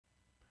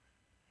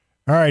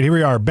All right, here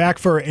we are back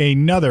for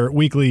another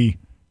weekly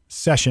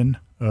session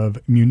of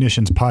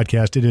Munitions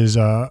Podcast. It is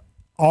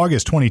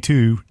August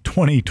 22,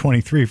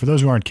 2023. For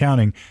those who aren't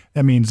counting,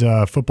 that means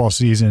high school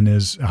season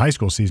is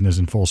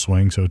in full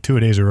swing. So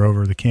 2-a-days are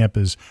over. The camp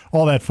is,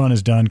 all that fun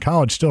is done.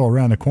 College still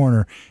around the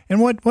corner. And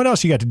what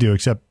else you got to do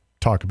except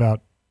talk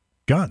about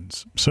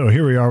guns? So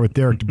here we are with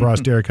Derek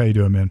DeBras. Derek, how you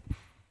doing, man?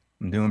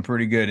 I'm doing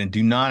pretty good. And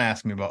do not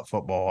ask me about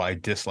football. I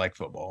dislike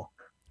football.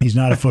 He's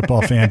not a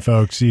football fan,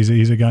 folks.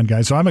 He's a gun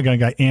guy. So I'm a gun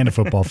guy and a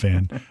football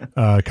fan.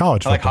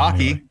 College football. I like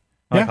hockey. Anyway.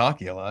 I like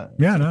hockey a lot.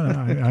 Yeah,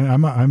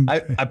 no.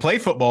 I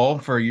played football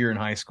for a year in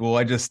high school.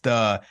 I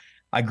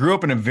grew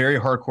up in a very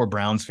hardcore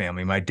Browns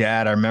family. My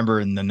dad, I remember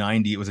in the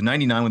 90s, it was in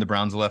 99 when the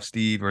Browns left,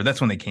 Steve, or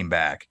that's when they came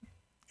back.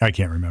 I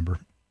can't remember.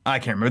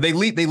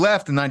 They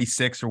left in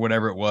 96 or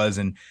whatever it was.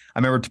 And I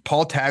remember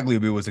Paul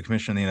Tagliabue was the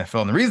commissioner of the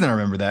NFL. And the reason I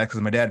remember that is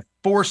because my dad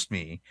forced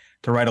me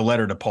to write a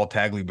letter to Paul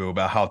Tagliabue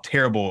about how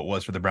terrible it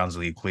was for the Browns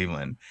to leave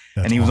Cleveland.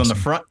 That's and he was awesome.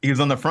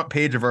 on the front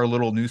page of our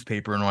little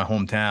newspaper in my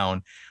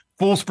hometown,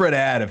 full spread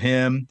ad of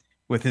him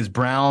with his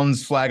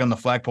Browns flag on the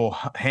flagpole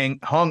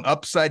hung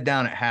upside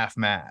down at half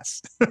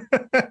mast.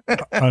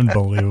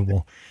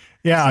 Unbelievable.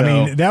 Yeah, I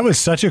mean, that was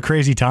such a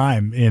crazy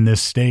time in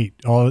this state.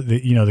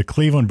 The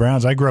Cleveland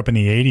Browns. I grew up in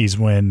the 80s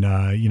when,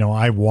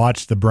 I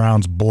watched the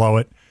Browns blow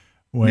it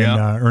when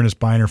Ernest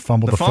Biner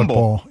fumbled the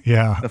football.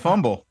 Yeah. The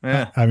fumble.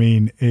 Yeah. I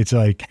mean, it's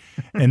like,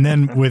 and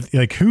then with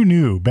who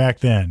knew back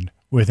then,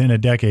 within a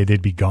decade,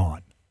 they'd be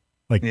gone.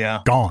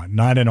 Gone.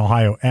 Not in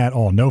Ohio at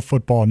all. No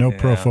football, no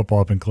pro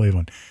football up in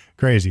Cleveland.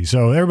 Crazy.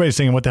 So everybody's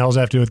thinking, what the hell's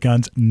that have to do with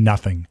guns?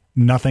 Nothing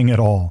at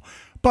all.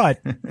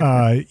 But,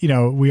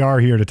 we are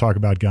here to talk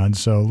about guns.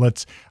 So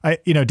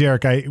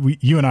Derek,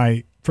 you and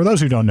I, for those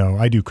who don't know,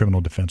 I do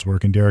criminal defense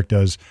work, and Derek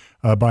does,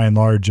 by and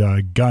large,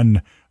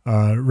 gun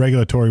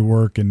regulatory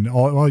work. And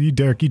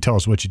Derek, you tell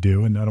us what you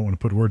do, and I don't want to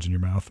put words in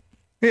your mouth.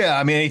 Yeah,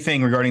 I mean,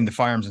 anything regarding the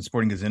firearms and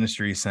sporting goods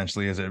industry,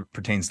 essentially, as it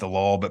pertains to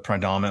law, but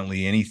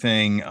predominantly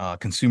anything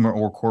consumer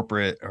or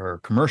corporate or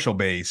commercial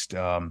based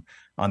on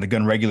the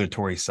gun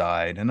regulatory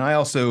side. And I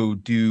also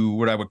do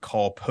what I would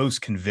call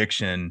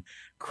post-conviction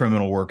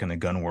criminal work in the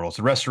gun world.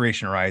 So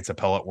restoration rights,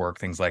 appellate work,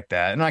 things like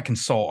that. And I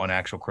consult on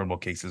actual criminal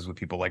cases with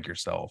people like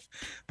yourself.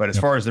 But as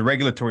far as the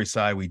regulatory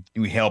side,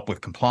 we help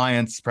with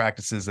compliance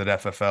practices at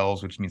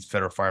FFLs, which means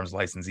federal firearms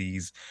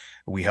licensees.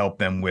 We help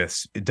them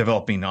with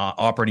developing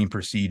operating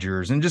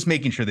procedures and just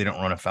making sure they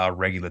don't run afoul of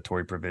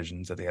regulatory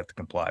provisions that they have to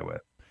comply with.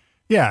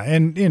 Yeah.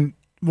 And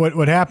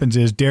what happens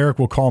is Derek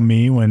will call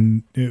me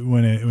when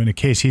a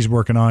case he's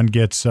working on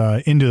gets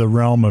into the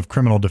realm of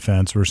criminal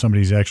defense where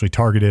somebody's actually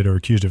targeted or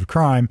accused of a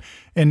crime.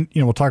 And,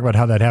 we'll talk about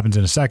how that happens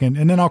in a second.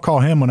 And then I'll call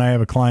him when I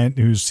have a client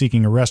who's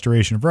seeking a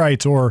restoration of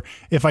rights, or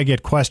if I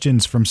get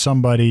questions from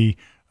somebody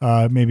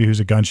maybe who's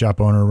a gun shop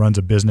owner, runs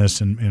a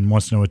business and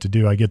wants to know what to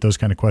do. I get those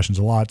kind of questions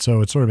a lot. So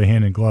it's sort of a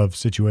hand in glove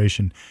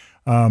situation.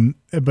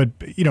 But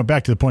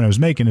back to the point I was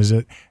making is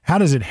that how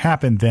does it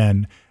happen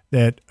then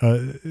that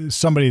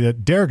somebody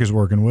that Derek is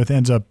working with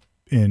ends up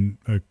in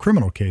a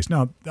criminal case?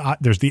 Now,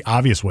 there's the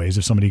obvious ways.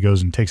 If somebody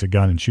goes and takes a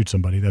gun and shoots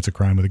somebody, that's a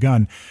crime with a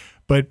gun.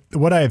 But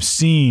what I have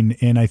seen,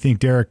 and I think,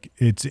 Derek,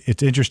 it's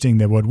interesting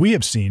that what we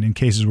have seen in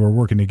cases we're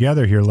working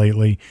together here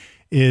lately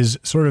is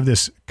sort of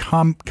this,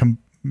 what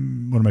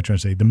am I trying to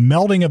say? The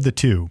melding of the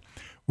two,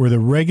 where the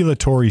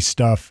regulatory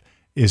stuff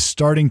is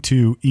starting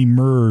to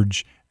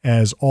emerge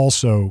as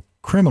also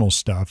criminal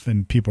stuff.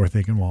 And people are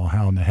thinking, well,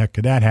 how in the heck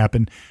could that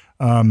happen?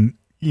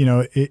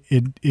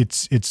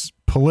 It's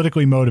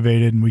politically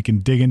motivated, and we can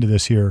dig into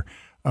this here.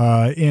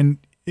 And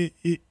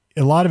a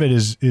lot of it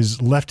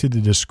is left to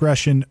the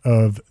discretion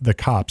of the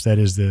cops, that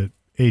is the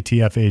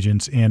ATF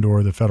agents and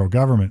or the federal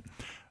government,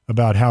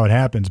 about how it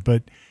happens.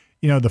 But,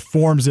 the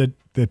forms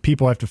that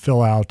people have to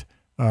fill out,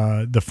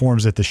 the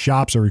forms that the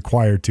shops are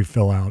required to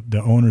fill out,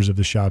 the owners of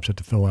the shops have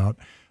to fill out,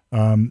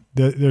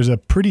 there's a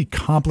pretty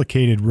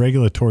complicated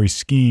regulatory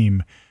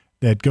scheme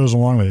that goes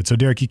along with it. So,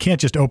 Derek, you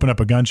can't just open up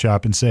a gun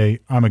shop and say,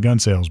 I'm a gun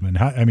salesman.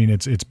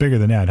 It's bigger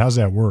than that. How's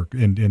that work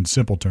in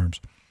simple terms?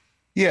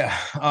 Yeah.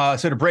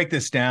 So to break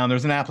this down,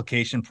 there's an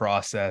application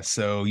process.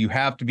 So you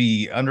have to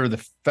be under the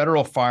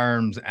Federal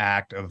Firearms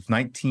Act of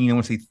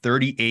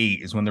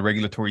 38 is when the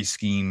regulatory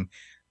scheme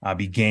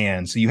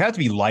began. So you have to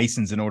be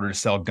licensed in order to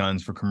sell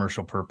guns for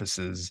commercial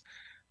purposes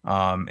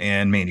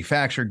and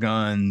manufacture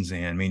guns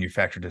and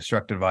manufacture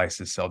destructive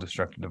devices, sell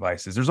destructive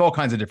devices. There's all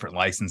kinds of different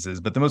licenses,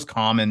 but the most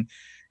common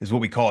is what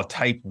we call a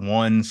type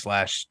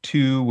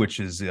 1/2,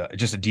 which is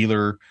just a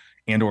dealer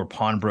and or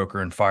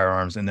pawnbroker in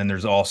firearms. And then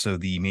there's also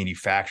the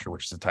manufacturer,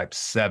 which is a type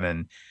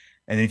 7.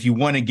 And if you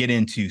want to get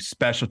into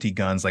specialty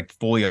guns like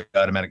fully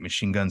automatic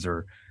machine guns,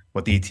 or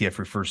what the ATF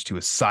refers to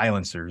as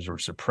silencers or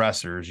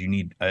suppressors, you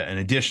need an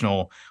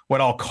additional,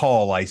 what I'll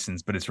call a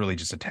license, but it's really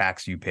just a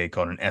tax you pay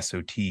called an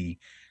SOT,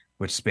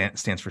 which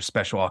stands for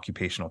Special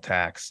Occupational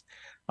Tax.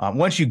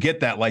 Once you get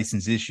that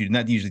license issued, and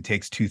that usually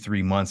takes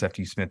 2-3 months after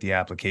you submit the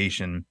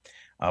application,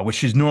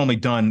 which is normally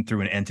done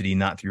through an entity,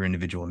 not through your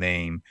individual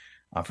name.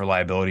 for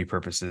liability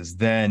purposes,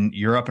 then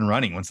you're up and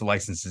running. Once the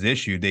license is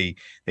issued, they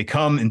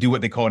come and do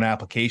what they call an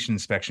application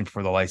inspection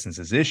before the license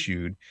is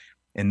issued,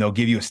 and they'll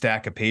give you a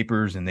stack of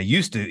papers. And they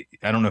used to,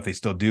 I don't know if they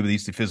still do, but they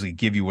used to physically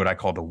give you what I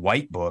call the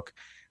white book,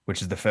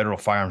 which is the Federal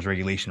Firearms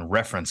Regulation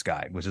Reference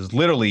Guide, which is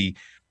literally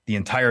the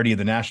entirety of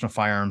the National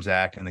Firearms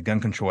Act and the Gun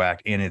Control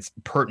Act and its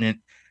pertinent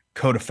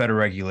Code of Federal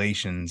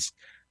Regulations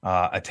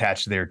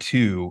attached there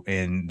too.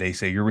 And they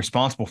say, you're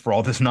responsible for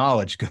all this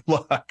knowledge. Good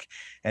luck.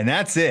 And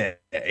that's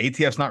it.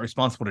 ATF's not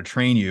responsible to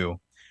train you.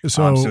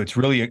 So it's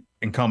really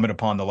incumbent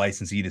upon the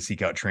licensee to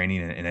seek out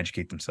training and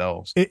educate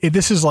themselves.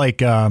 This is like,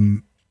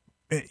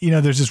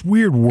 there's this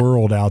weird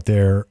world out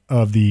there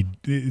of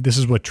this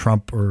is what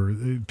Trump or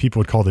people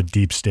would call the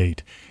deep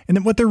state. And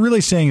then what they're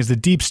really saying is the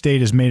deep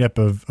state is made up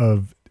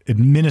of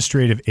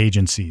administrative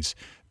agencies,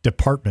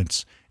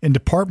 departments, and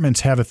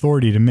departments have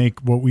authority to make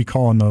what we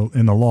call in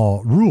the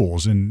law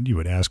rules. And you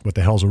would ask, what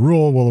the hell's a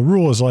rule? Well, a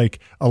rule is like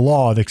a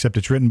law, except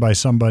it's written by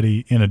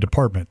somebody in a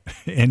department,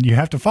 and you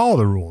have to follow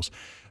the rules.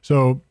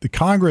 So the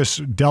Congress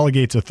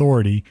delegates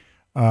authority,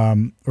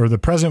 or the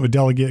president would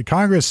delegate.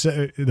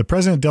 The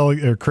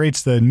president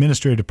creates the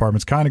administrative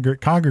departments.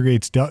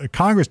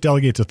 Congress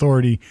delegates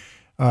authority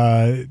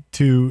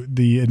to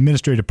the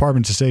administrative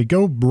department to say,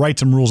 go write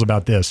some rules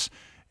about this,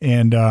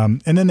 and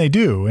then they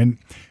do. And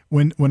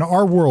when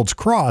our worlds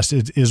cross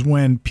is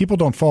when people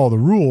don't follow the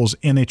rules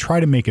and they try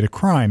to make it a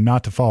crime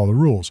not to follow the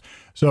rules.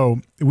 So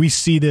we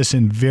see this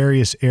in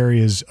various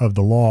areas of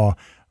the law.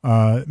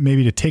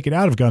 Maybe to take it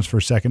out of guns for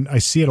a second, I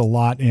see it a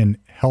lot in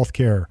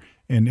healthcare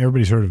and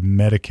everybody's heard of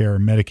Medicare or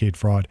Medicaid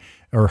fraud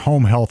or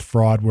home health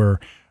fraud, where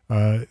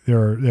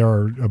there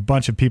are a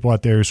bunch of people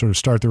out there who sort of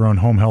start their own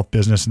home health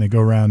business and they go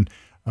around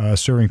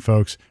serving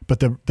folks.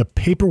 But the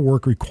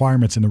paperwork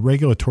requirements and the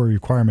regulatory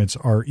requirements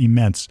are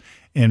immense.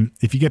 And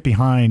if you get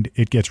behind,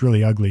 it gets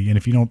really ugly. And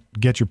if you don't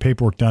get your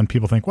paperwork done,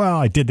 people think, well,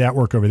 I did that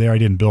work over there, I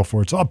didn't bill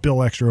for it, so I'll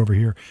bill extra over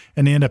here.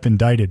 And they end up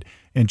indicted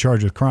and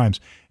charged with crimes.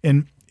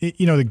 And,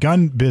 the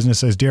gun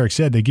business, as Derek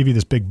said, they give you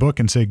this big book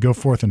and say, go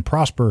forth and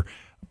prosper.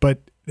 But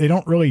they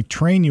don't really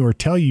train you or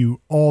tell you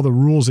all the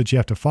rules that you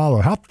have to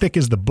follow. How thick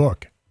is the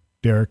book,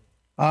 Derek?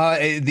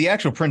 The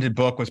actual printed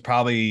book was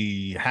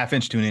probably 1/2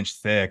 inch to 1 inch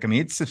thick. I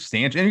mean, it's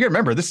substantial. And you got to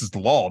remember, this is the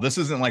law. This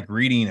isn't like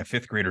reading a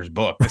 5th grader's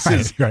book. This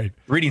is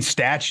reading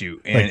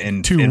statute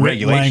and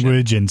regulation.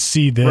 Language and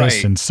see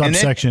this and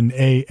subsection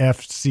A,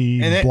 F,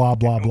 C, blah,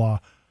 blah, blah.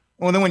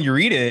 Well, then when you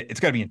read it, it's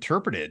got to be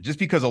interpreted. Just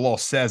because a law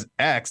says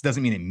X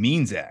doesn't mean it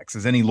means X,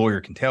 as any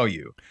lawyer can tell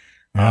you.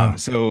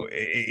 So,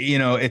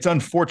 it's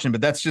unfortunate,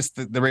 but that's just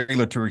the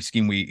regulatory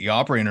scheme we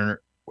operate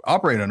under.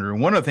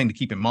 And one other thing to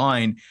keep in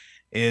mind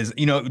is,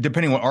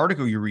 depending on what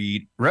article you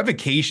read,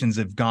 revocations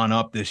have gone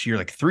up this year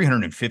like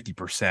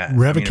 350%.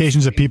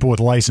 Revocations of people with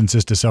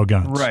licenses to sell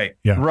guns. Right.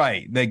 Yeah.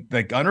 Right.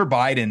 Like under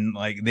Biden,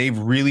 they've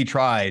really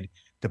tried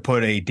to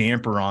put a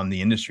damper on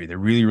the industry. They're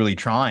really, really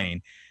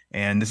trying.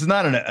 And this is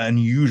not an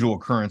unusual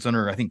occurrence.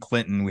 Under, I think,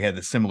 Clinton, we had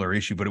a similar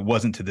issue, but it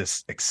wasn't to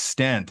this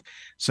extent.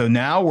 So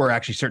now we're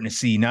actually starting to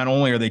see, not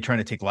only are they trying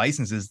to take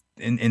licenses,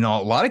 in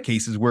a lot of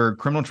cases where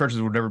criminal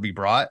charges would never be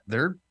brought,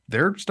 they're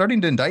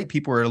starting to indict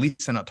people or at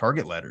least send out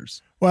target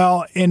letters.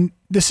 Well, and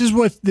this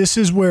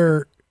is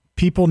where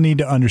people need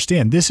to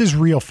understand. This is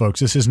real, folks.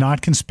 This is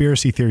not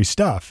conspiracy theory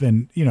stuff.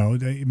 And,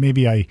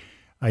 maybe I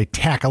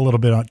tack a little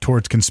bit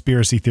towards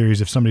conspiracy theories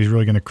if somebody's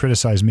really going to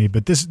criticize me,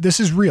 but this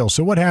is real.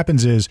 So what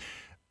happens is,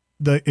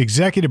 the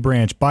executive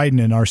branch, Biden,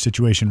 in our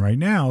situation right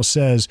now,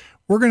 says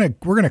we're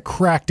gonna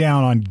crack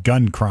down on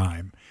gun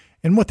crime,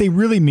 and what they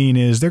really mean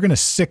is they're going to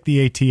sic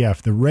the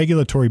ATF, the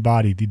regulatory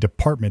body, the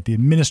department, the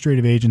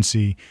administrative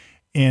agency,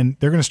 and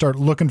they're going to start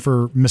looking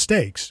for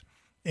mistakes,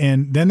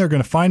 and then they're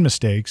going to find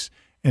mistakes,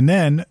 and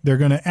then they're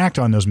going to act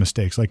on those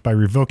mistakes, like by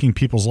revoking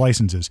people's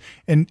licenses.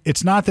 And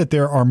it's not that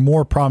there are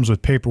more problems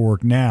with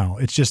paperwork now;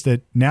 it's just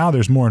that now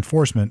there's more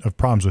enforcement of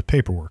problems with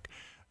paperwork.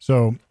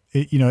 So,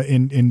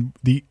 in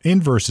the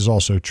inverse is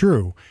also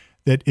true,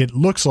 that it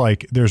looks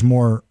like there's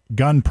more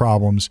gun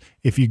problems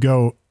if you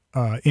go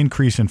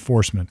increase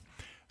enforcement.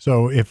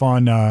 So if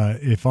on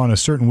a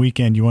certain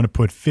weekend you want to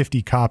put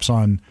 50 cops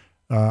on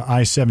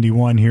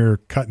I-71 here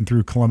cutting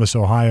through Columbus,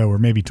 Ohio, or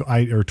maybe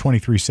or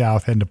 23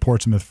 South heading to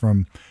Portsmouth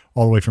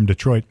all the way from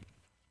Detroit,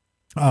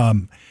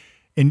 and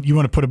you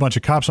want to put a bunch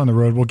of cops on the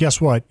road, well,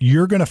 guess what?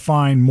 You're going to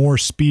find more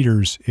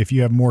speeders if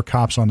you have more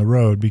cops on the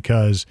road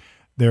because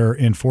they're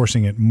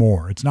enforcing it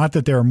more. It's not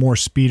that there are more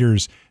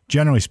speeders,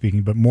 generally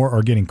speaking, but more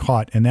are getting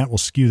caught, and that will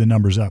skew the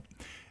numbers up.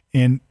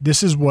 And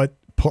this is what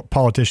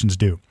politicians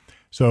do.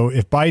 So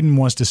if Biden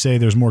wants to say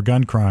there's more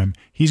gun crime,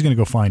 he's going to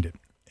go find it.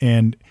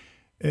 And,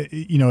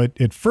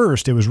 at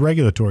first it was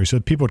regulatory.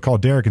 So people would call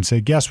Derek and say,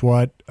 guess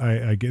what?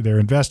 I got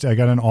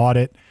an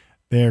audit.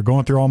 They're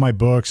going through all my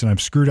books, and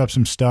I've screwed up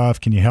some stuff.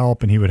 Can you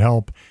help? And he would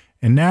help.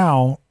 And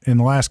now, in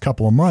the last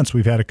couple of months,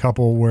 we've had a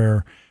couple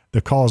where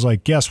the call is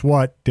like, guess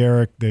what,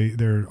 Derek?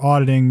 They're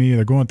auditing me.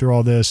 They're going through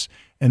all this.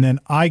 And then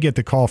I get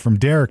the call from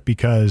Derek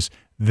because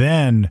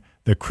then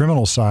the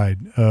criminal side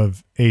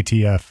of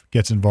ATF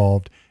gets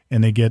involved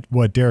and they get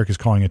what Derek is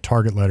calling a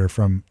target letter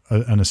from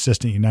an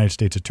assistant United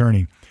States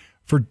attorney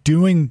for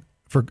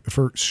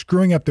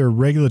screwing up their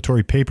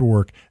regulatory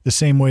paperwork the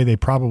same way they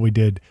probably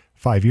did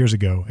 5 years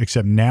ago,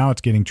 except now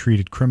it's getting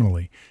treated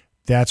criminally.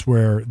 That's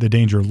where the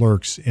danger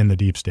lurks in the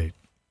deep state.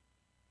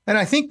 And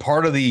I think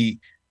part of the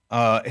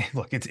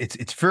look,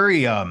 it's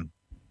very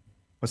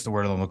what's the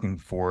word I'm looking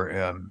for?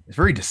 It's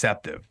very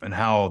deceptive in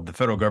how the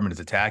federal government is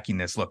attacking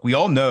this. Look, we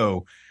all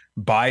know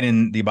the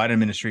Biden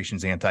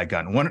administration's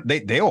anti-gun.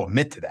 They will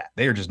admit to that.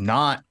 They are just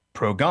not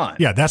pro-gun.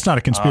 Yeah, that's not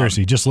a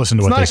conspiracy. Just listen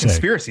to what they say. It's not a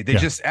conspiracy. They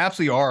just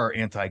absolutely are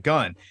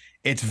anti-gun.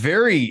 It's a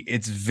very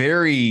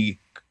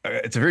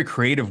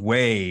creative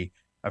way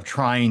of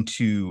trying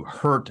to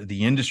hurt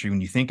the industry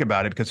when you think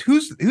about it, because who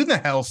in the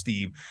hell,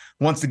 Steve,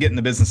 wants to get in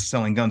the business of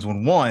selling guns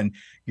when, one,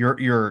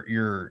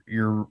 your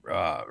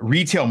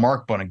retail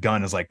markup on a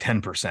gun is like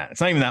 10%. It's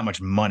not even that much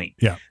money.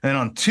 Yeah. And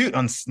on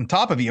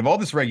top of it, you have all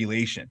this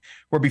regulation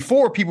where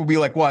before people would be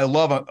like, well, I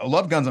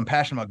love guns. I'm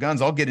passionate about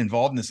guns. I'll get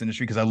involved in this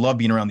industry because I love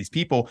being around these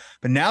people.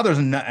 But now there's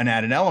an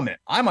added element.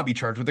 I might be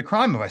charged with a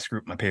crime if I screw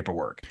up my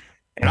paperwork,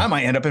 and I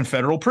might end up in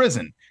federal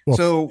prison. Well,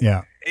 so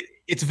yeah.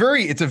 It's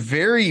a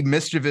very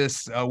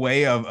mischievous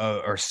way of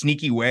or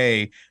sneaky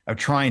way of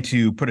trying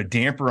to put a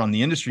damper on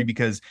the industry,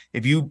 because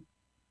if you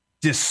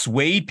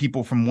dissuade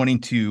people from wanting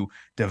to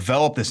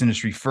develop this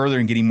industry further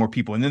and getting more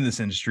people into this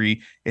industry,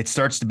 it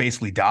starts to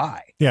basically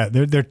die. Yeah,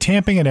 they're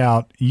tamping it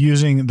out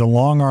using the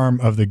long arm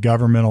of the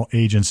governmental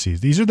agencies.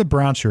 These are the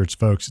brown shirts,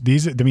 folks.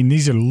 These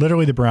are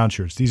literally the brown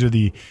shirts. These are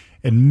the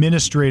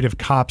administrative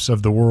cops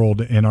of the world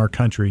in our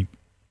country,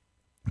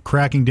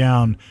 cracking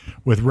down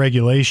with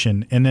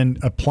regulation and then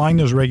applying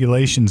those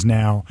regulations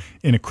now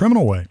in a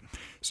criminal way.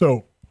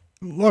 So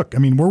look, I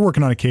mean, we're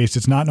working on a case.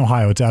 It's not in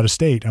Ohio. It's out of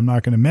state. I'm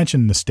not going to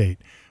mention the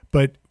state,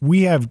 but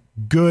we have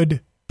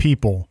good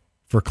people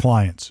for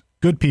clients,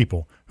 good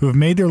people who have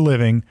made their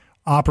living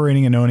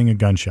operating and owning a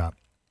gun shop.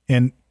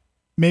 And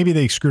maybe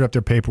they screwed up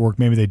their paperwork.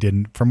 Maybe they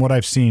didn't. From what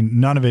I've seen,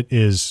 none of it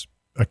is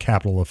a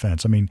capital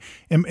offense. I mean,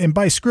 and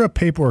by screw up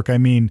paperwork, I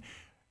mean,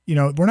 you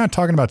know, we're not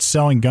talking about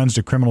selling guns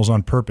to criminals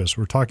on purpose.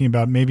 We're talking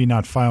about maybe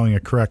not filing a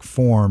correct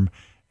form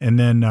and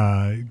then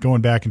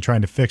going back and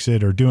trying to fix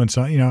it or doing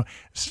something, you know,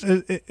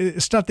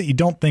 stuff that you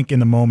don't think in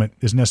the moment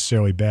is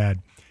necessarily bad,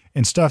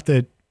 and stuff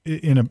that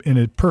in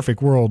a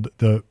perfect world,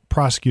 the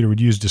prosecutor would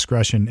use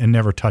discretion and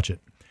never touch it.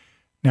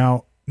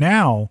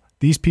 Now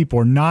these people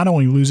are not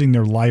only losing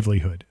their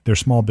livelihood, their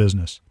small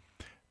business,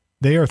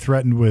 they are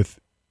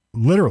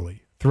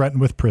literally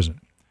threatened with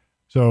prison.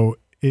 So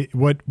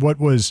what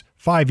was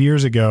 5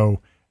 years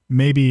ago,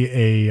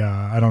 maybe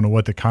I don't know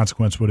what the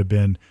consequence would have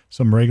been,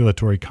 some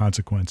regulatory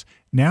consequence.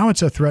 Now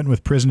it's a threatened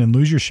with prison and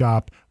lose your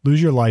shop, lose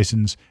your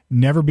license,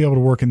 never be able to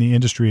work in the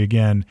industry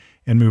again,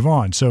 and move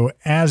on. So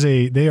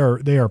they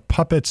are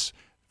puppets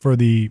for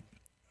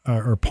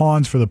or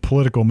pawns for the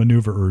political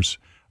maneuverers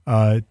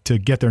to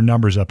get their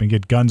numbers up and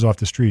get guns off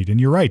the street.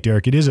 And you're right,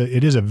 Derek. It is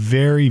a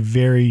very,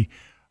 very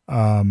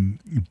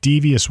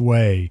devious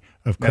way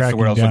of cracking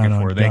down on guns. That's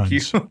the word I was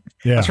looking for. Thank you.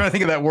 Yeah. I was trying to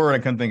think of that word. I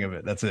couldn't think of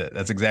it. That's it.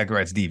 That's exactly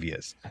right. It's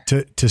devious.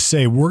 To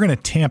say we're going to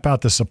tamp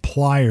out the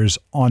suppliers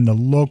on the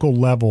local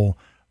level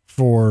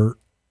for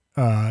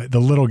the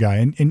little guy.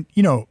 And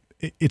you know,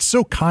 it's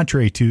so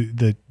contrary to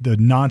the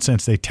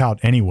nonsense they tout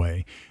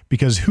anyway,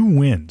 because who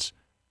wins?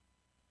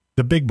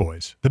 The big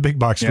boys, the big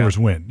box stores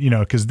win, you know,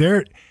 because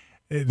they're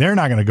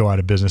not going to go out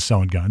of business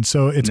selling guns.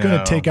 So it's going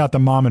to take out the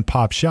mom and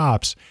pop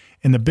shops,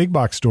 and the big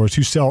box stores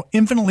who sell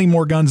infinitely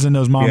more guns than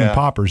those mom and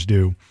poppers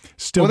do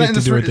still get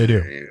to do what they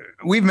do.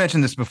 We've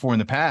mentioned this before in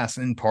the past,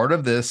 and part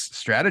of this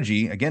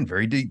strategy, again,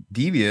 very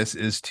devious,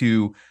 is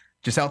to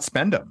just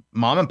outspend them.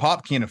 Mom and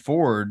pop can't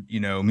afford, you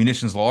know,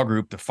 Munitions Law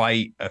Group to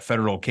fight a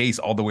federal case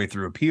all the way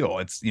through appeal.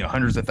 It's, you know,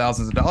 hundreds of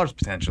thousands of dollars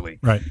potentially.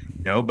 Right.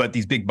 You know, but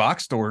these big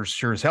box stores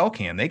sure as hell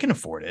can. They can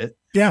afford it.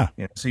 Yeah.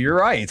 You know, so you're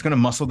right. It's going to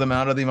muscle them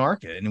out of the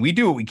market. And we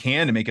do what we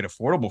can to make it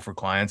affordable for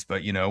clients.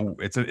 But, you know,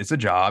 it's a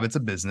job. It's a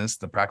business.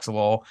 The practice of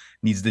law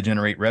needs to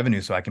generate revenue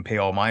so I can pay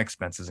all my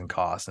expenses and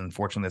costs. And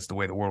unfortunately, that's the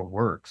way the world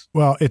works.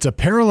 Well, it's a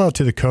parallel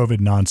to the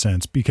COVID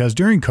nonsense, because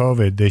during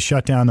COVID, they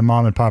shut down the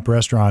mom and pop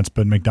restaurants,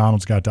 but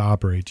McDonald's got to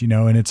operate, you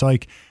know, and it's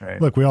like,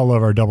 Look, we all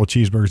love our double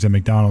cheeseburgers at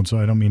McDonald's, so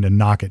I don't mean to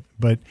knock it.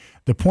 But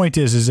the point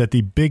is that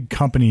the big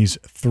companies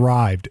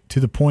thrived to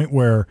the point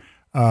where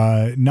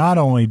not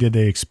only did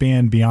they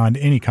expand beyond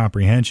any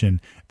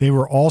comprehension, they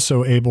were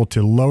also able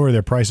to lower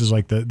their prices.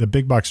 Like the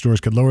big box stores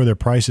could lower their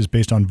prices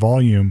based on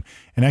volume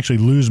and actually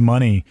lose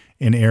money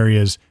in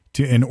areas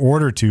in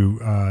order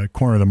to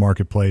corner the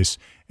marketplace.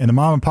 And the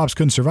mom and pops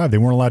couldn't survive. They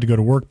weren't allowed to go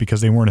to work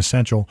because they weren't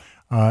essential.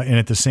 And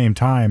at the same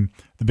time,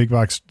 the big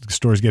box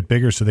stores get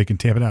bigger so they can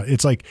tamp it out.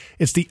 It's like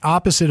it's the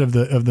opposite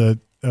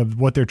of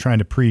what they're trying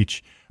to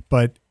preach,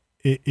 but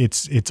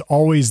it's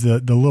always the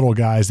little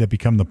guys that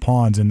become the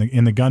pawns in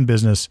the gun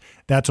business.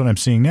 That's what I'm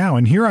seeing now.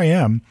 And here I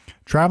am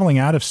traveling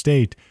out of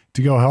state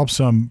to go help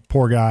some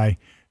poor guy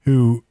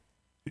who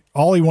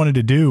all he wanted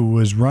to do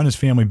was run his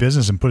family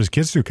business and put his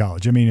kids through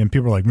college. I mean, and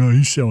people are like, no,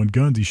 he's selling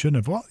guns. He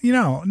shouldn't have. Well,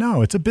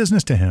 no, it's a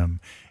business to him,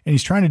 and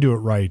he's trying to do it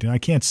right. And I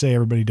can't say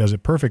everybody does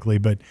it perfectly,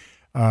 but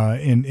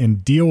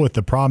and deal with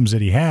the problems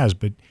that he has.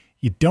 But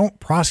you don't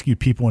prosecute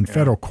people in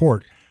federal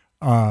court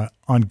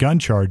on gun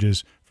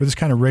charges for this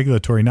kind of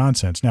regulatory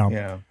nonsense.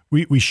 Now,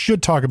 we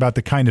should talk about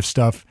the kind of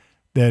stuff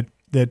that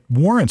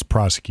warrants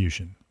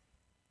prosecution.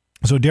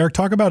 So, Derek,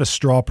 talk about a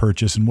straw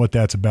purchase and what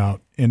that's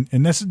about. And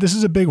this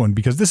is a big one,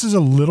 because this is a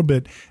little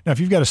bit – now, if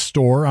you've got a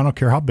store, I don't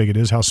care how big it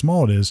is, how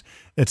small it is,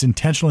 that's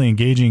intentionally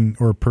engaging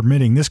or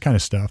permitting this kind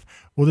of stuff,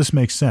 well, this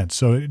makes sense.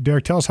 So,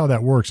 Derek, tell us how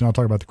that works, and I'll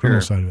talk about the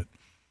criminal side of it.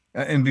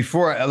 And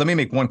before, let me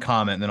make one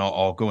comment, and then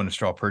I'll go into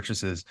straw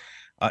purchases.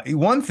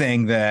 One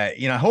thing that,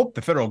 I hope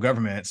the federal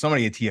government,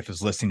 somebody at ATF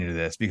is listening to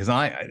this, because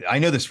I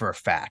know this for a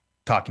fact,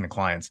 talking to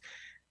clients.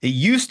 It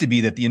used to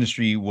be that the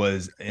industry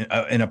was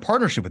in a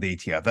partnership with the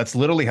ATF. That's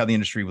literally how the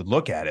industry would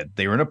look at it.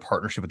 They were in a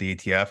partnership with the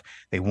ATF.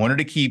 They wanted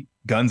to keep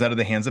guns out of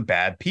the hands of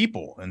bad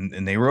people,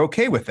 and they were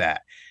okay with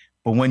that.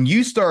 But when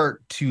you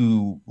start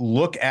to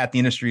look at the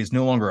industry as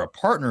no longer a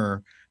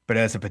partner, but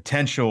as a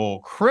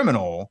potential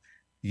criminal,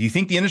 do you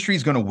think the industry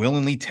is going to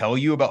willingly tell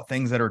you about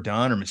things that are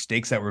done or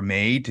mistakes that were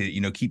made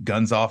to, keep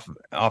guns off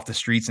the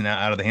streets and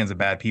out of the hands of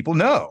bad people?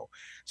 No.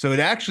 So it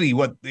actually,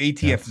 what the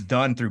ATF has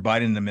done through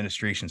Biden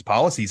administration's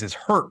policies has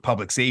hurt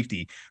public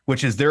safety,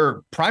 which is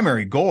their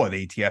primary goal of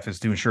the ATF, is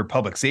to ensure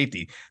public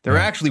safety. They're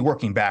actually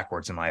working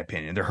backwards, in my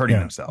opinion. They're hurting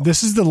themselves.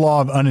 This is the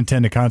law of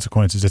unintended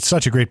consequences. It's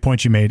such a great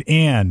point you made.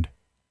 And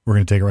we're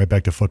going to take it right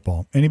back to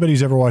football. Anybody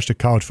who's ever watched a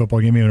college football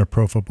game, even a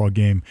pro football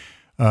game,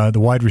 the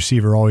wide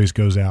receiver always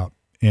goes out.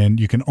 And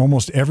you can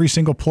almost every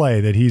single play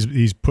that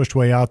he's pushed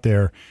way out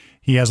there,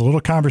 he has a little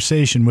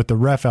conversation with the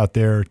ref out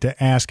there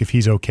to ask if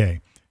he's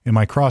okay. Am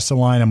I across the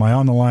line? Am I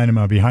on the line? Am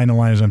I behind the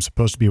line as I'm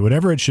supposed to be?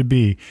 Whatever it should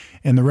be.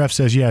 And the ref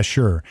says, yeah,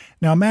 sure.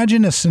 Now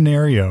imagine a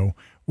scenario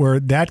where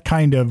that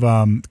kind of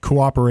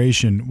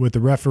cooperation with the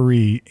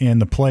referee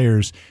and the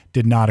players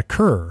did not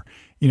occur.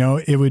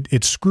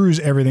 It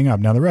screws everything up.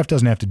 Now the ref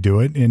doesn't have to do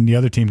it, and the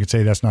other team could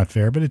say that's not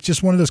fair, but it's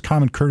just one of those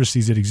common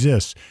courtesies that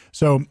exists.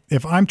 So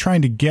if I'm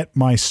trying to get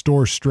my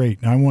store straight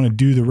and I want to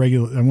do the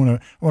regular, I want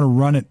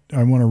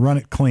to run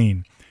it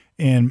clean,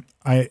 and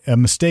a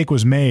mistake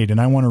was made, and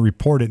I want to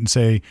report it and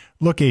say,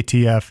 look,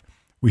 ATF,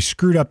 we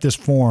screwed up this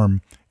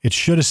form. It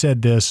should have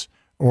said this,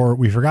 or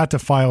we forgot to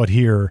file it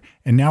here,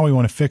 and now we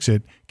want to fix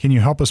it. Can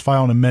you help us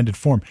file an amended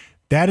form?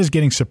 That is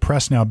getting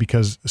suppressed now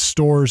because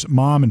stores,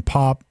 mom and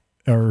pop,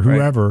 or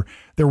whoever,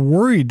 they're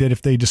worried that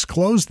if they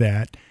disclose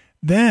that,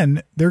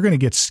 then they're going to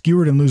get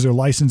skewered and lose their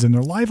license and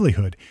their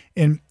livelihood.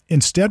 And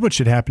instead, what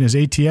should happen is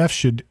ATF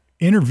should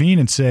intervene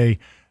and say,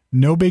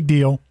 no big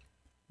deal.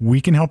 We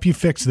can help you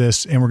fix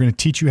this, and we're going to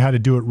teach you how to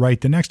do it right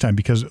the next time.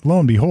 Because lo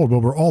and behold,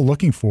 what we're all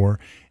looking for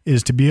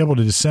is to be able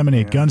to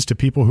disseminate guns to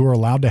people who are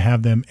allowed to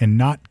have them and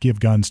not give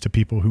guns to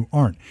people who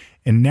aren't.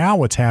 And now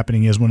what's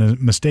happening is when a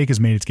mistake is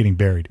made, it's getting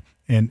buried.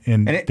 And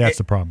that's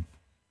the problem.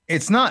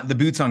 It's not the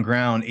boots on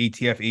ground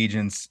ATF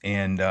agents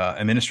and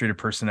administrative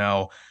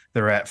personnel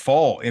that are at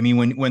fault. I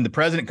mean, when the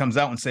president comes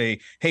out and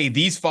say, hey,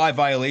 these 5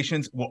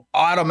 violations will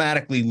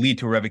automatically lead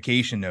to a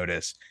revocation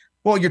notice.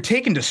 Well, you're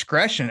taking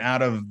discretion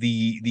out of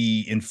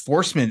the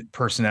enforcement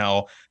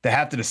personnel that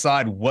have to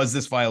decide, was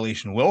this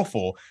violation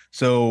willful?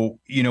 So,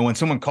 when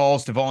someone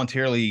calls to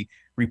voluntarily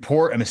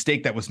report a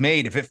mistake that was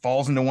made, if it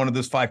falls into one of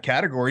those 5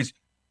 categories,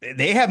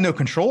 they have no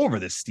control over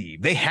this,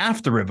 Steve. They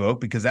have to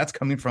revoke because that's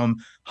coming from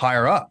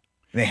higher up.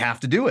 They have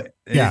to do it.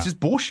 It's just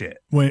bullshit.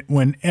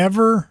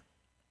 Whenever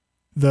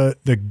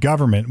the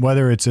government,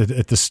 whether it's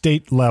at the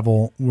state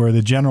level where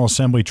the General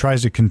Assembly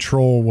tries to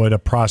control what a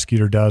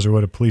prosecutor does or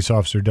what a police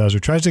officer does, or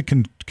tries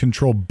to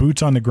control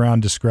boots on the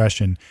ground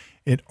discretion,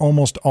 it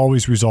almost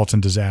always results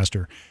in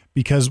disaster.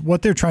 Because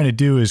what they're trying to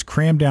do is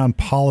cram down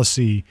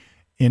policy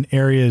in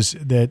areas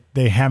that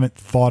they haven't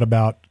thought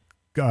about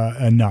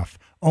enough,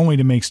 only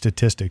to make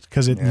statistics,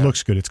 because it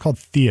looks good. It's called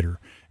theater.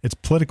 It's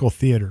political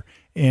theater.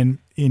 And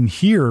in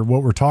here,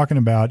 what we're talking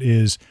about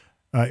is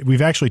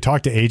we've actually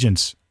talked to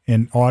agents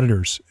and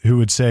auditors who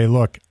would say,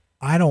 look,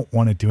 I don't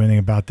want to do anything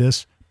about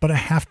this, but I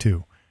have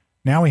to.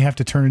 Now we have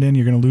to turn it in.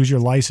 You're going to lose your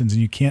license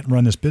and you can't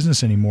run this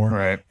business anymore.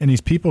 Right. And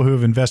these people who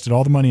have invested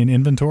all the money in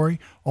inventory,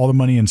 all the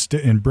money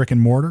in brick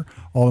and mortar,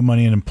 all the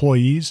money in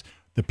employees,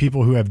 the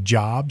people who have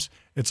jobs,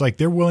 it's like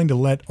they're willing to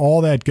let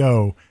all that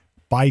go,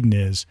 Biden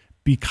is,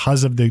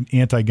 because of the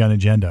anti-gun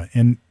agenda.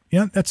 And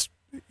that's,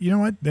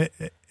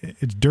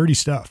 it's dirty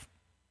stuff.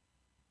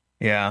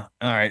 Yeah.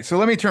 All right. So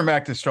let me turn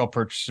back to straw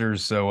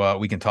purchasers so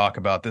we can talk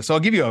about this. So I'll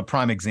give you a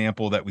prime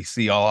example that we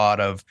see a lot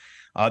of.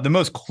 The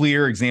most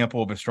clear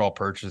example of a straw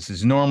purchase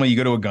is normally you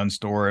go to a gun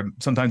store.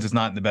 Sometimes it's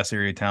not in the best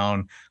area of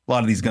town. A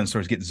lot of these gun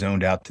stores get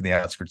zoned out to the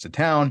outskirts of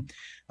town.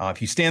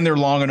 If you stand there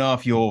long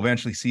enough, you'll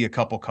eventually see a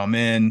couple come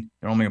in.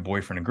 They're only a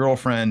boyfriend and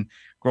girlfriend.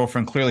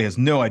 Girlfriend clearly has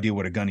no idea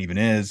what a gun even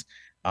is.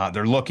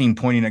 They're looking,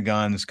 pointing at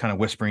guns, kind of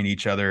whispering to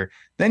each other.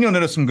 Then you'll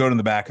notice them go to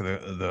the back of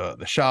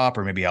the shop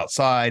or maybe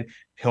outside.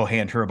 He'll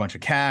hand her a bunch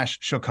of cash.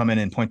 She'll come in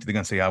and point to the gun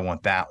and say, I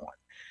want that one.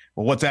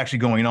 Well, what's actually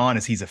going on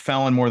is he's a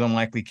felon, more than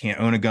likely can't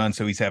own a gun.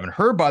 So he's having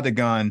her buy the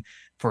gun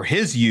for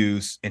his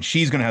use, and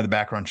she's going to have the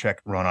background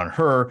check run on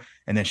her,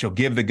 and then she'll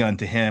give the gun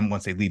to him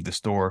once they leave the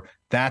store.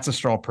 That's a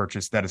straw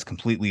purchase. That is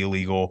completely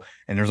illegal.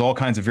 And there's all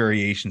kinds of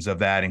variations of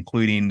that,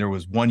 including there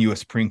was one U.S.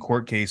 Supreme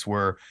Court case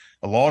where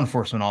a law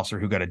enforcement officer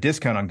who got a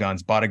discount on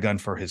guns bought a gun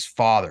for his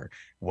father.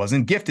 It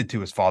wasn't gifted to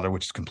his father,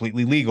 which is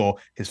completely legal.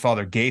 His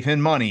father gave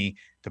him money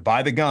to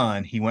buy the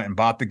gun. He went and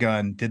bought the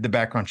gun, did the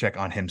background check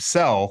on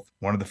himself.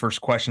 One of the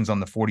first questions on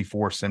the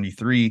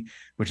 4473,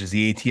 which is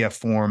the ATF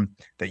form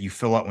that you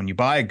fill out when you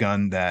buy a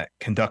gun that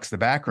conducts the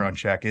background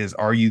check, is,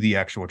 are you the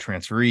actual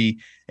transferee?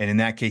 And in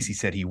that case, he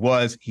said he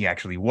was. He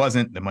actually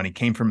wasn't. The money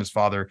came from his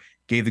father,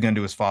 gave the gun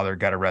to his father,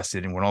 got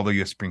arrested, and went all the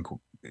U.S.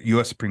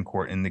 Supreme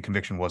Court, and the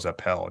conviction was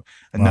upheld.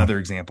 Another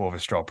example of a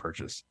straw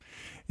purchase.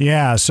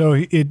 Yeah,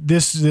 so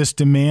this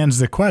demands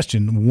the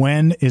question: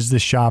 when is the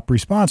shop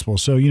responsible?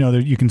 So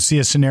you can see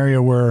a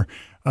scenario where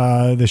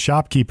the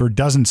shopkeeper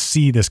doesn't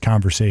see this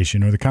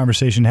conversation, or the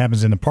conversation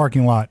happens in the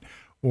parking lot,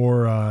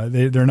 or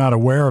they're not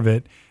aware of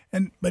it.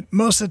 But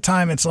most of the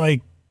time, it's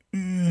like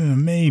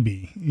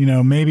maybe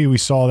we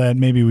saw that,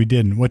 maybe we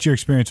didn't. What's your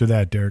experience with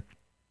that, Derek?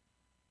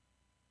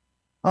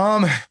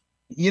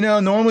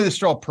 Normally the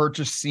straw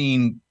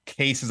purchasing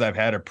cases I've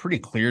had are pretty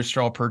clear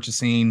straw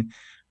purchasing.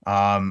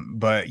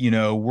 But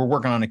we're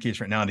working on a case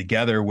right now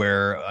together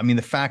where,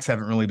 the facts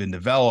haven't really been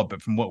developed,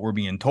 but from what we're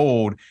being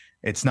told,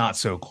 it's not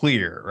so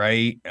clear,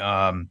 right?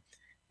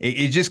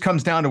 It just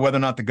comes down to whether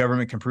or not the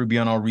government can prove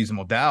beyond all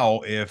reasonable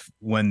doubt if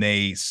when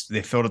they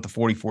filled out the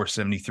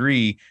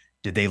 4473,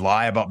 did they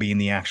lie about being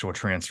the actual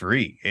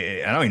transferee?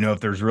 I don't even know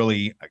if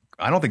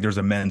I don't think there's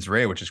a mens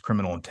rea, which is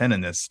criminal intent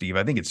in this, Steve.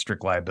 I think it's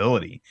strict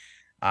liability.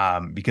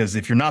 Because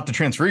if you're not the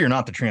transferee, you're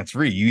not the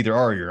transferee. You either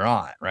are or you're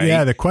not, right?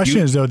 Yeah, the question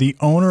is, though, the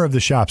owner of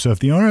the shop. So if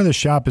the owner of the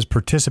shop is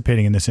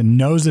participating in this and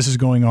knows this is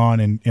going on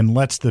and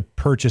lets the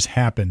purchase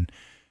happen,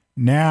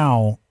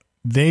 now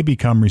they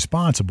become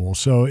responsible.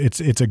 So it's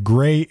a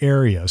gray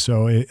area.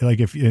 So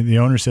if the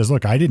owner says,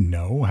 look, I didn't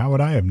know, how would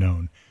I have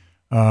known?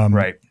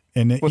 Right.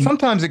 And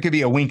sometimes it could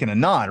be a wink and a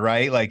nod,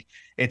 right? Like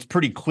it's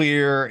pretty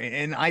clear.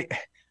 And I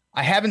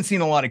haven't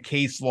seen a lot of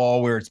case law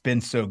where it's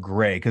been so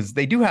gray, because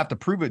they do have to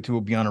prove it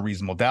to beyond a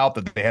reasonable doubt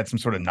that they had some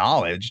sort of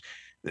knowledge.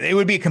 It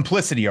would be a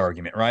complicity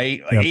argument,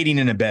 right? Like aiding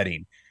and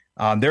abetting.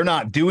 They're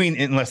not doing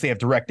it unless they have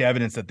direct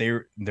evidence that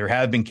there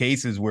have been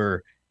cases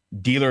where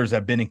dealers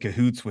have been in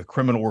cahoots with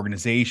criminal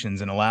organizations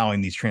and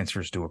allowing these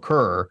transfers to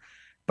occur.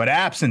 But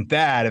absent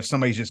that, if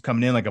somebody's just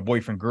coming in like a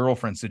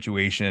boyfriend-girlfriend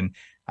situation,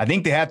 I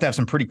think they have to have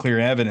some pretty clear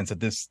evidence that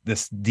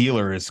this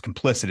dealer is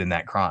complicit in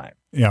that crime.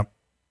 Yeah.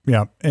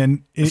 Yeah.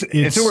 And so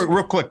we're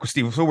real quick,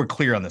 Steve, so we're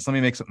clear on this. Let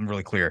me make something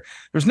really clear.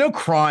 There's no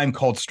crime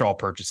called straw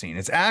purchasing.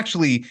 It's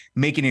actually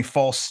making a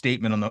false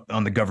statement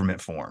on the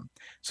government form.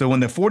 So when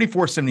the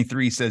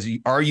 4473 says,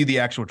 are you the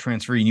actual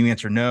transferee? And you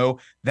answer no,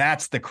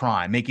 that's the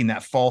crime, making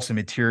that false and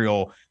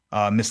material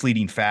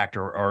misleading fact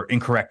or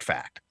incorrect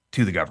fact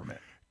to the government.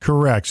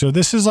 Correct. So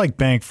this is like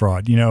bank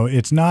fraud.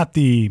 It's not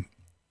the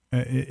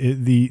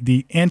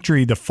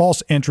entry, the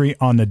false entry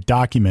on the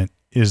document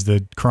is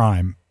the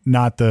crime,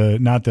 not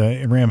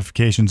the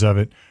ramifications of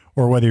it,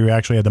 or whether you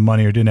actually had the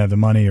money or didn't have the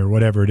money or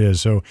whatever it is.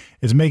 So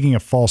it's making a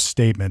false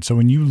statement. So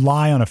when you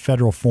lie on a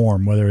federal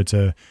form, whether it's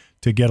to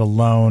get a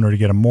loan or to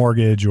get a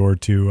mortgage or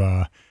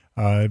to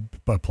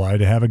apply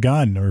to have a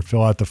gun or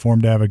fill out the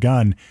form to have a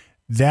gun,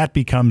 that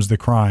becomes the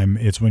crime.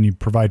 It's when you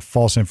provide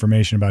false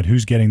information about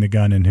who's getting the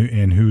gun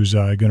and who's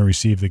going to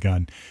receive the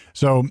gun.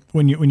 So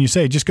when you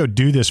say, just go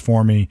do this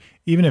for me,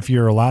 even if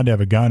you're allowed to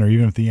have a gun or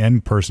even if the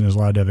end person is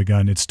allowed to have a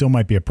gun, it still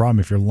might be a problem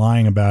if you're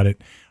lying about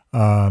it,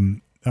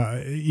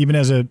 even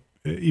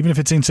if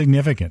it's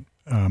insignificant.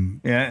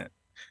 Yeah.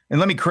 And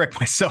let me correct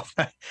myself.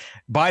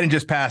 Biden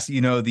just passed,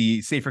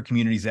 the Safer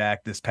Communities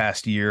Act this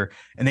past year,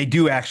 and they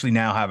do actually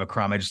now have a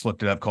crime. I just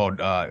looked it up called,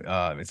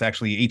 it's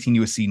actually 18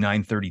 U.S.C.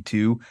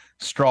 932,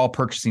 straw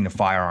purchasing of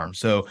firearms.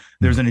 So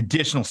there's an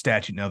additional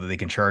statute now that they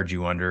can charge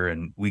you under,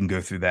 and we can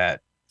go through that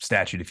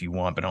statute if you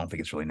want, but I don't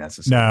think it's really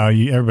necessary. No,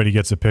 everybody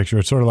gets the picture.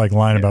 It's sort of like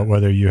lying about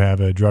whether you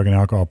have a drug and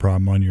alcohol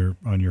problem on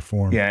your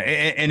form. Yeah,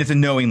 and it's a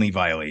knowingly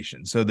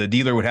violation. So the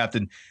dealer would have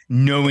to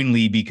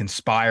knowingly be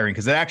conspiring,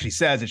 because it actually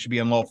says it should be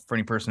unlawful for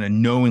any person to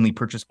knowingly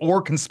purchase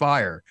or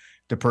conspire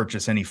to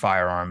purchase any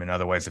firearm and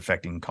otherwise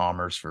affecting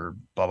commerce for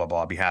blah, blah,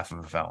 blah, behalf of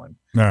a felon.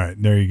 All right,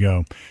 there you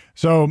go.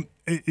 So,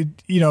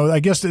 I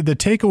guess the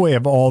takeaway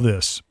of all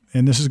this,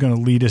 and this is going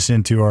to lead us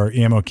into our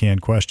ammo can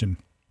question.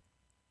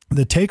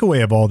 The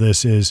takeaway of all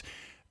this is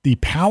the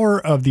power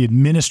of the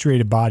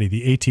administrative body,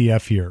 the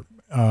ATF here,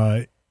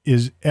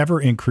 is ever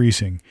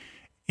increasing.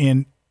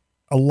 And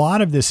a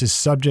lot of this is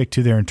subject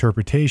to their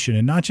interpretation,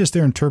 and not just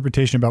their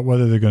interpretation about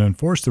whether they're going to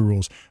enforce the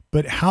rules,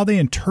 but how they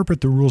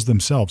interpret the rules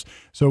themselves.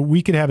 So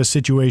we could have a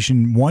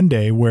situation one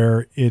day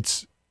where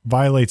it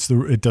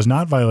does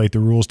not violate the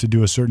rules to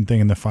do a certain thing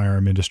in the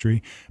firearm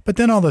industry. But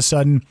then all of a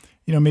sudden,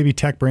 maybe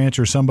Tech Branch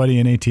or somebody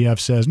in ATF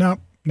says, no,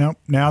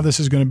 now this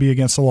is going to be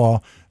against the law,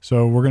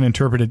 so we're going to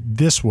interpret it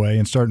this way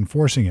and start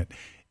enforcing it.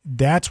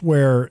 that's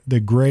where the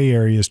gray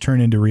areas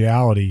turn into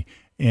reality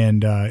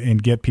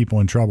and get people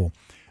in trouble.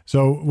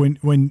 So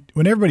when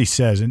everybody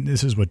says, and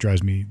this is what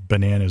drives me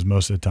bananas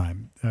most of the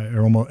time,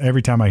 or almost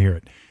every time I hear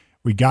it,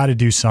 we got to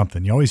do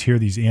something. You always hear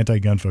these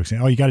anti-gun folks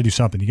saying, "Oh, you got to do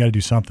something. You got to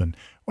do something."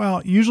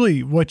 Well,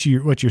 usually what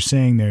you're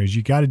saying there is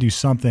you got to do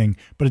something,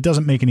 but it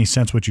doesn't make any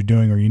sense what you're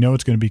doing, or you know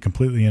it's going to be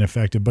completely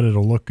ineffective, but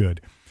it'll look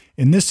good.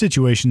 In this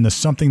situation, the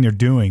something they're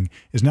doing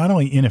is not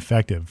only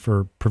ineffective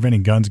for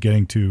preventing guns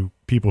getting to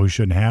people who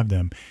shouldn't have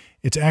them,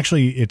 it's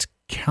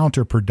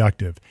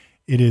counterproductive.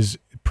 It is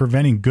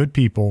preventing good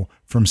people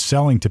from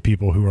selling to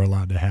people who are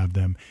allowed to have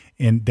them.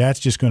 And that's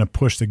just going to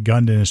push the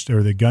gun industry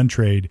or the gun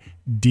trade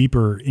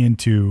deeper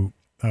into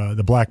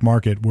the black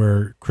market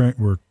where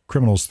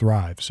criminals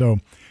thrive. So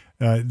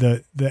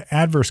the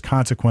adverse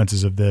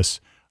consequences of this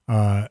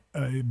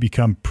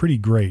become pretty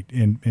great.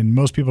 And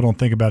most people don't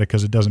think about it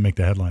because it doesn't make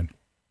the headline.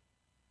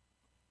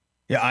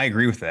 Yeah, I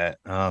agree with that.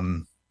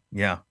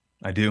 Yeah,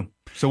 I do.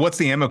 So what's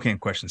the ammo can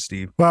question,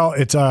 Steve? Well,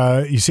 it's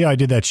you see how I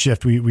did that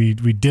shift. We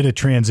did a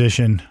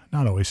transition,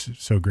 not always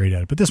so great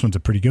at it, but this one's a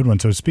pretty good one.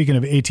 So speaking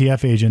of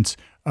ATF agents,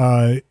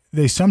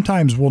 they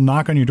sometimes will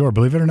knock on your door.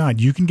 Believe it or not,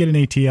 you can get an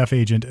ATF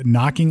agent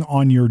knocking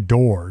on your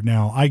door.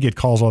 Now, I get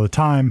calls all the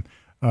time.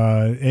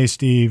 Hey,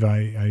 Steve,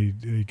 I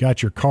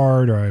got your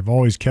card, or I've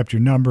always kept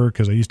your number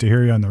because I used to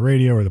hear you on the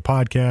radio or the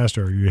podcast,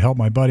 or you helped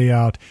my buddy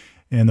out,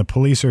 and the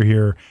police are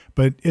here.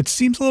 But it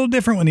seems a little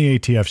different when the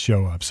ATF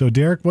show up. So,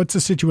 Derek, what's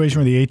the situation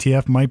where the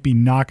ATF might be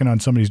knocking on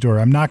somebody's door?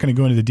 I'm not going to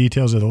go into the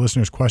details of the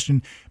listener's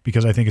question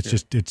because I think it's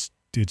just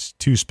it's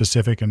too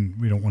specific and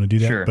we don't want to do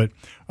that. Sure. But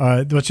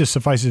let's just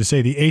suffice it to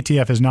say the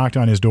ATF has knocked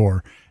on his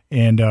door.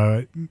 And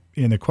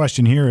the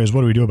question here is,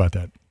 what do we do about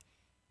that?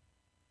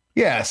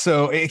 Yeah,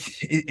 so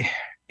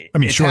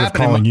short of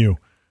calling you.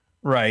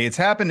 Right. It's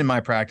happened in my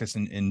practice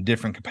in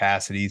different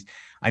capacities.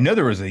 I know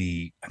there was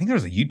a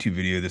YouTube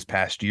video this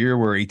past year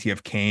where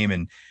ATF came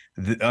and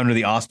under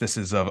the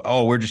auspices of,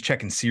 oh, we're just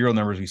checking serial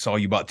numbers. We saw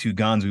you bought 2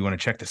 guns. We want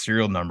to check the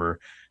serial number.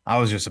 I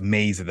was just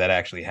amazed that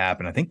actually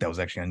happened. I think that was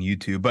actually on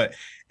YouTube. But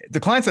the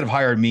clients that have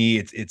hired me,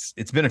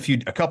 it's been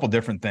a couple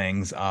different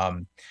things.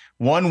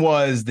 One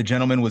was the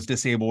gentleman was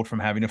disabled from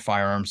having a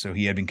firearm, so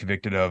he had been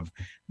convicted of,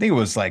 I think it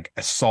was like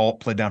assault,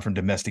 pled down from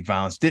domestic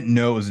violence. Didn't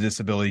know it was a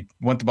disability.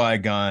 Went to buy a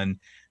gun.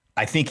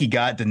 I think he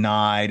got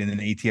denied, and then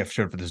the ATF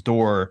showed up at his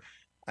door.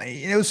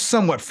 It was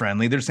somewhat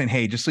friendly. They're saying,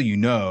 hey, just so you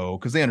know,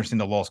 because they understand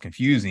the law is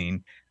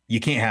confusing, you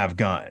can't have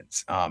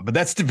guns. But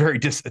that's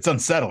it's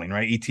unsettling,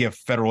 right? ATF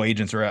federal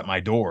agents are at my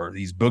door.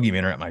 These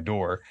boogeymen are at my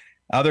door.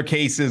 Other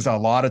cases, a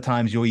lot of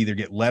times you'll either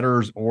get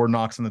letters or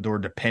knocks on the door,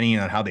 depending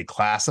on how they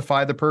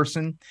classify the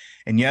person.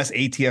 And yes,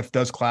 ATF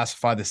does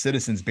classify the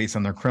citizens based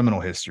on their criminal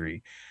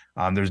history.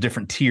 There's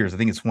different tiers. I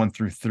think it's 1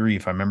 through 3,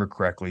 if I remember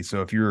correctly.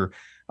 So if you're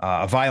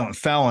a violent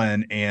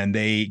felon and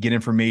they get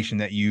information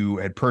that you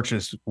had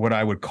purchased what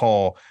I would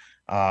call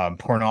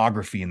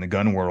pornography in the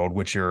gun world,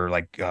 which are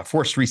like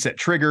forced reset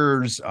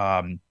triggers,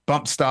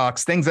 bump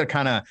stocks, things that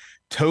kind of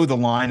toe the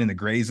line in the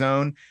gray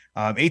zone.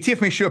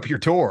 ATF may show up at your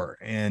door,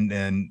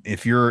 and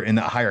if you're in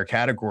that higher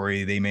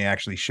category, they may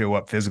actually show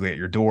up physically at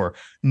your door.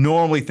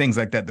 Normally, things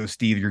like that, though,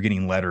 Steve, you're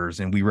getting letters,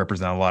 and we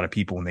represent a lot of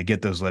people when they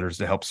get those letters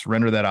to help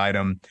surrender that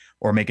item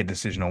or make a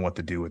decision on what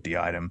to do with the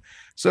item.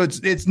 So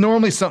it's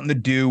normally something to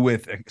do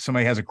with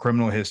somebody has a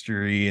criminal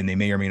history, and they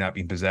may or may not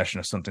be in possession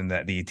of something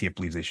that the ATF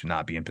believes they should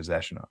not be in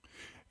possession of.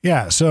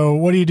 Yeah. So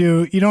what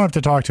do? You don't have to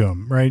talk to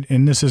them, right?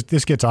 And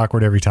this gets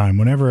awkward every time.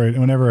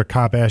 Whenever a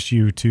cop asks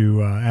you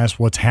to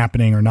ask what's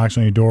happening or knocks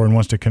on your door and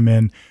wants to come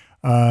in,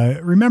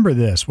 remember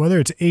this: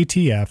 whether it's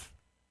ATF,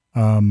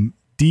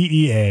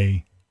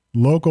 DEA,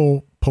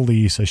 local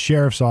police, a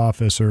sheriff's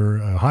office, or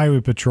a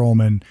highway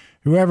patrolman,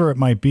 whoever it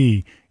might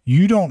be,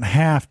 you don't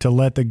have to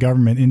let the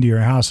government into your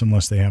house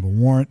unless they have a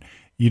warrant.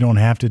 You don't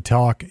have to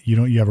talk.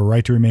 You have a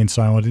right to remain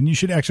silent, and you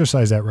should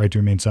exercise that right to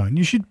remain silent.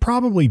 You should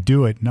probably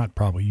do it. Not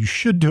probably. You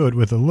should do it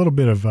with a little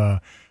bit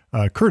of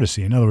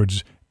courtesy. In other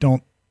words,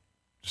 don't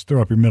just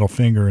throw up your middle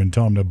finger and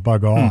tell them to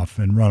bug off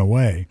and run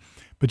away.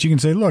 But you can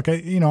say, look, I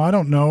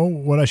don't know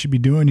what I should be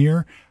doing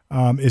here.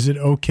 Is it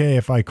okay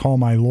if I call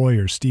my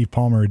lawyer, Steve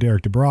Palmer or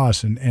Derek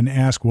DeBras, and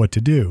ask what to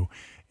do?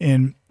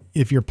 And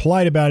if you're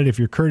polite about it, if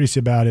you're courteous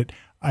about it,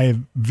 I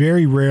have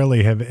very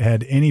rarely have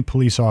had any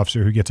police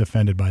officer who gets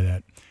offended by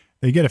that.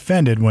 They get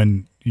offended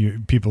when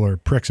people are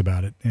pricks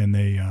about it, and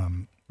they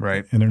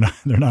right, and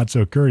they're not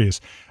so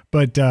courteous.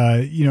 But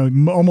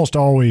almost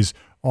always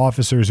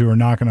officers who are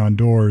knocking on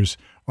doors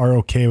are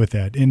okay with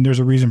that, and there's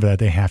a reason for that.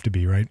 They have to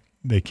be, right.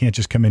 They can't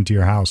just come into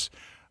your house.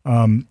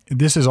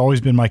 This has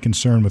always been my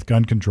concern with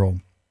gun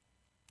control.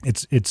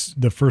 It's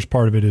the first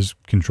part of it is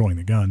controlling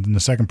the guns, and the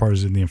second part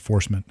is in the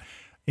enforcement.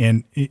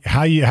 And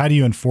how do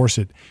you enforce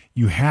it?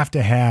 You have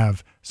to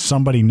have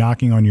somebody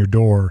knocking on your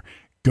door,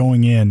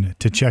 going in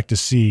to check to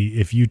see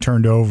if you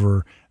turned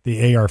over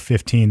the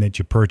AR-15 that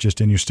you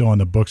purchased and you're still on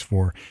the books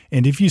for.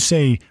 And if you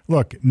say,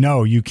 look,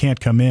 no, you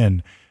can't come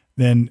in,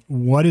 then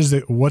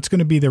what's going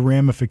to be the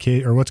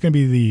ramification, or what's going to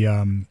be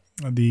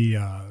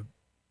the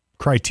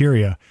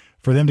criteria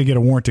for them to get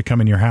a warrant to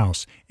come in your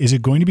house? Is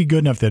it going to be good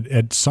enough that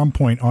at some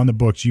point on the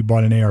books you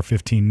bought an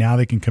AR-15, now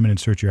they can come in and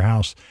search your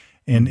house?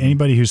 And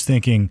anybody who's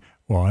thinking,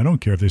 well, I don't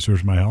care if they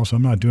search my house,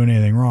 I'm not doing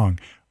anything wrong.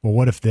 Well,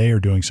 what if they are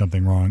doing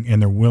something wrong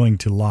and they're willing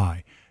to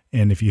lie?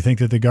 And if you think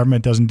that the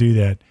government doesn't do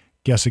that,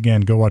 guess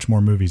again, go watch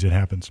more movies. It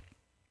happens.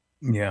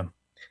 Yeah.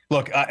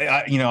 Look,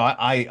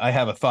 I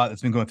have a thought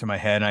that's been going through my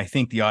head, and I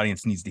think the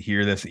audience needs to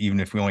hear this, even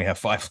if we only have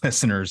 5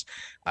 listeners.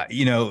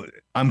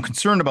 I'm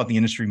concerned about the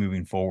industry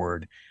moving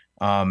forward.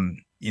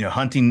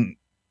 Hunting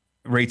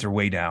rates are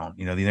way down.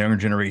 The younger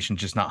generation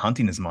just not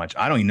hunting as much.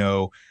 I don't even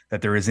know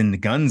that there is in the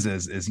guns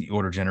as the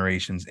older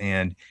generations.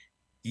 And,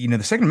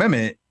 the Second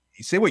Amendment,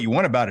 you say what you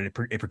want about it,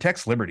 it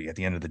protects liberty at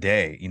the end of the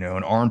day.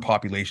 An armed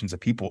population is a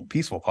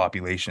peaceful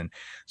population.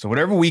 So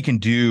whatever we can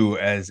do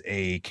as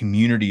a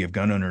community of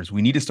gun owners,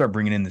 we need to start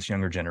bringing in this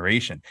younger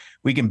generation.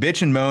 We can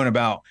bitch and moan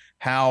about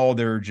how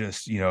they're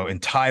just,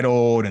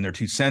 entitled and they're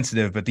too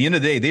sensitive. But at the end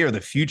of the day, they are the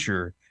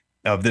future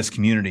of this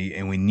community,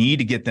 and we need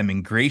to get them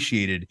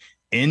ingratiated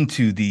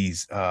into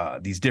these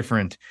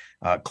different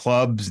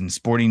clubs and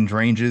sporting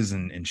ranges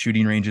and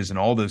shooting ranges and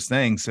all those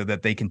things, so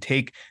that they can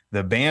take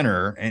the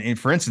banner. And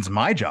for instance,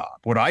 my job,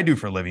 what I do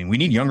for a living, we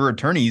need younger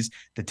attorneys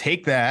to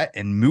take that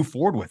and move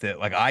forward with it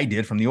like I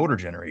did from the older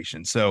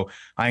generation. So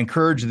I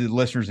encourage the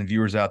listeners and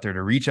viewers out there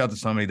to reach out to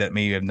somebody that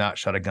may have not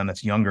shot a gun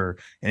that's younger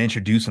and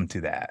introduce them to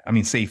that. I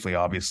mean, safely,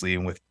 obviously,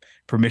 and with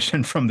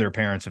permission from their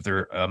parents if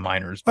they're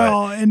minors. But,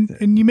 well,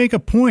 and you make a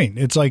point.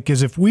 It's like,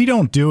 because if we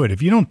don't do it,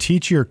 if you don't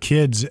teach your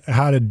kids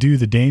how to do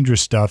the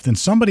dangerous stuff, then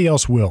somebody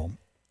else will,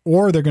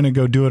 or they're going to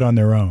go do it on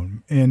their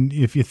own. And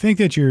if you think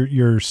that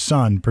your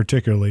son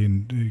particularly,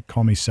 and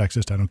call me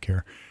sexist, I don't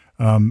care.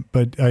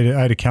 But I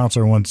had a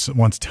counselor once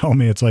tell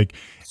me, it's like,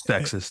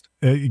 sexist.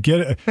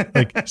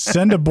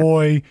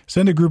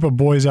 Send a group of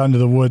boys out into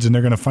the woods, and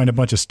they're going to find a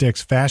bunch of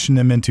sticks, fashion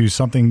them into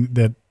something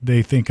that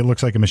they think it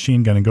looks like a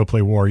machine gun, and go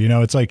play war.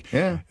 It's like,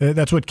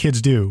 that's what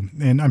kids do.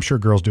 And I'm sure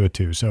girls do it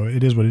too. So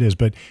it is what it is.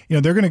 But,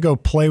 they're going to go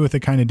play with the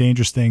kind of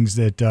dangerous things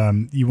that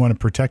you want to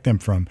protect them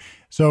from.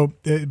 So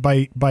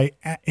by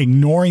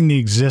ignoring the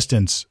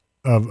existence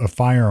of a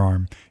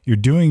firearm, you're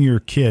doing your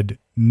kid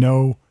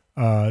no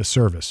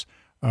service.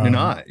 You're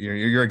not.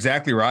 You're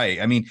exactly right.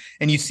 I mean,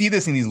 and you see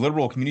this in these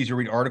liberal communities. You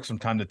read articles from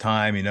time to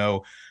time,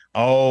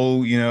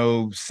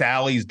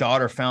 Sally's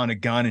daughter found a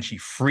gun and she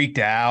freaked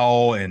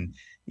out, and,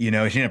 she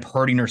ended up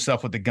hurting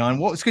herself with the gun.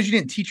 Well, it's because you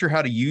didn't teach her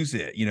how to use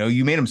it.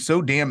 You made them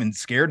so damn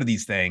scared of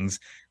these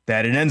things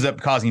that it ends up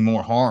causing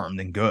more harm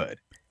than good.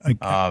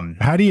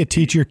 How do you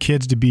teach your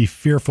kids to be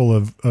fearful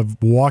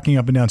of walking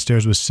up and down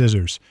stairs with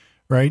scissors?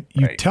 Right?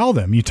 You tell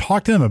them, you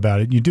talk to them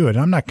about it, you do it. And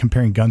I'm not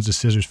comparing guns to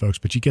scissors, folks,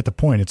 but you get the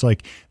point. It's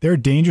like, there are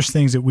dangerous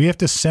things that we have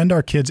to send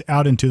our kids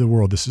out into the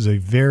world. This is a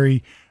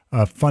very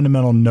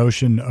fundamental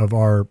notion of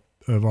our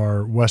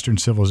Western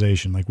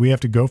civilization. Like, we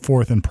have to go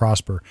forth and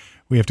prosper.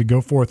 We have to go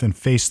forth and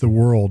face the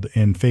world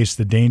and face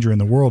the danger in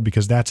the world,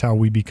 because that's how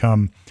we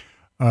become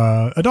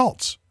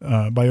adults,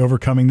 by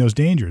overcoming those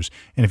dangers.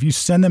 And if you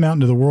send them out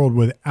into the world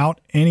without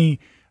any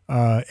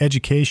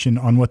education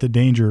on what the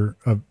danger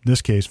of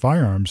this case,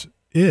 firearms,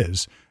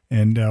 is,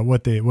 and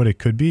what it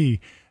could be,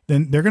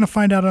 then they're going to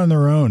find out on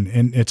their own.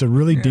 And it's a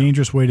really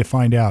dangerous way to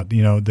find out.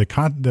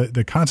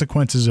 The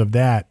consequences of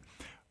that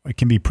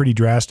can be pretty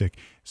drastic.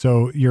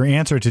 So your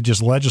answer to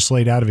just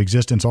legislate out of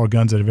existence all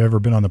guns that have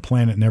ever been on the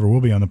planet and never will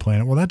be on the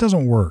planet, well, that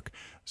doesn't work.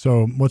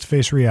 So let's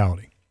face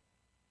reality.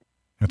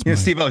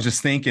 Steve, I was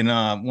just thinking,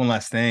 one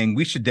last thing.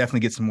 We should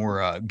definitely get some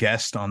more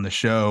guests on the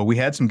show. We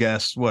had some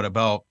guests,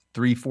 about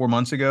 3-4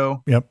 months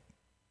ago? Yep.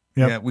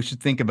 Yeah, we should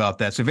think about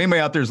that. So if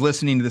anybody out there is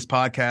listening to this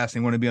podcast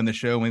and want to be on the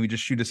show, maybe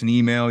just shoot us an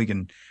email. You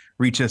can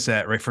reach us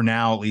at, right for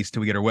now, at least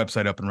till we get our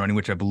website up and running,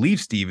 which I believe,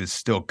 Steve, is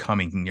still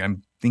coming.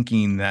 I'm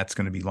thinking that's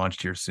going to be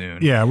launched here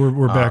soon. Yeah,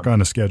 we're back on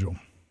the schedule.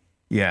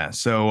 Yeah,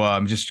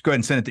 so just go ahead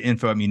and send it to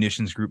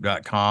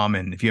info@munitionsgroup.com.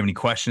 And if you have any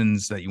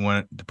questions that you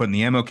want to put in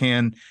the ammo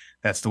can,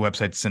 that's the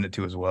website to send it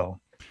to as well.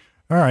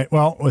 All right.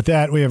 Well, with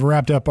that, we have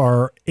wrapped up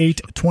our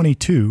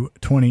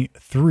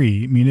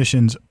 8/22/23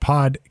 Munitions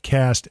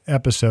podcast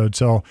episode.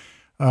 So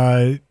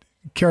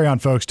carry on,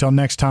 folks, till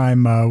next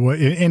time.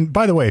 And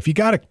by the way, if you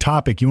got a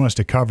topic you want us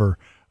to cover,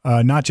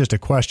 not just a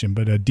question,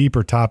 but a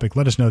deeper topic,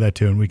 let us know that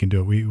too, and we can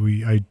do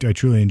it. I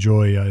truly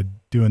enjoy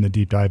doing the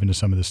deep dive into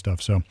some of this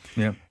stuff. So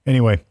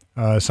anyway,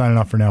 signing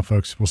off for now,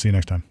 folks. We'll see you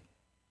next time.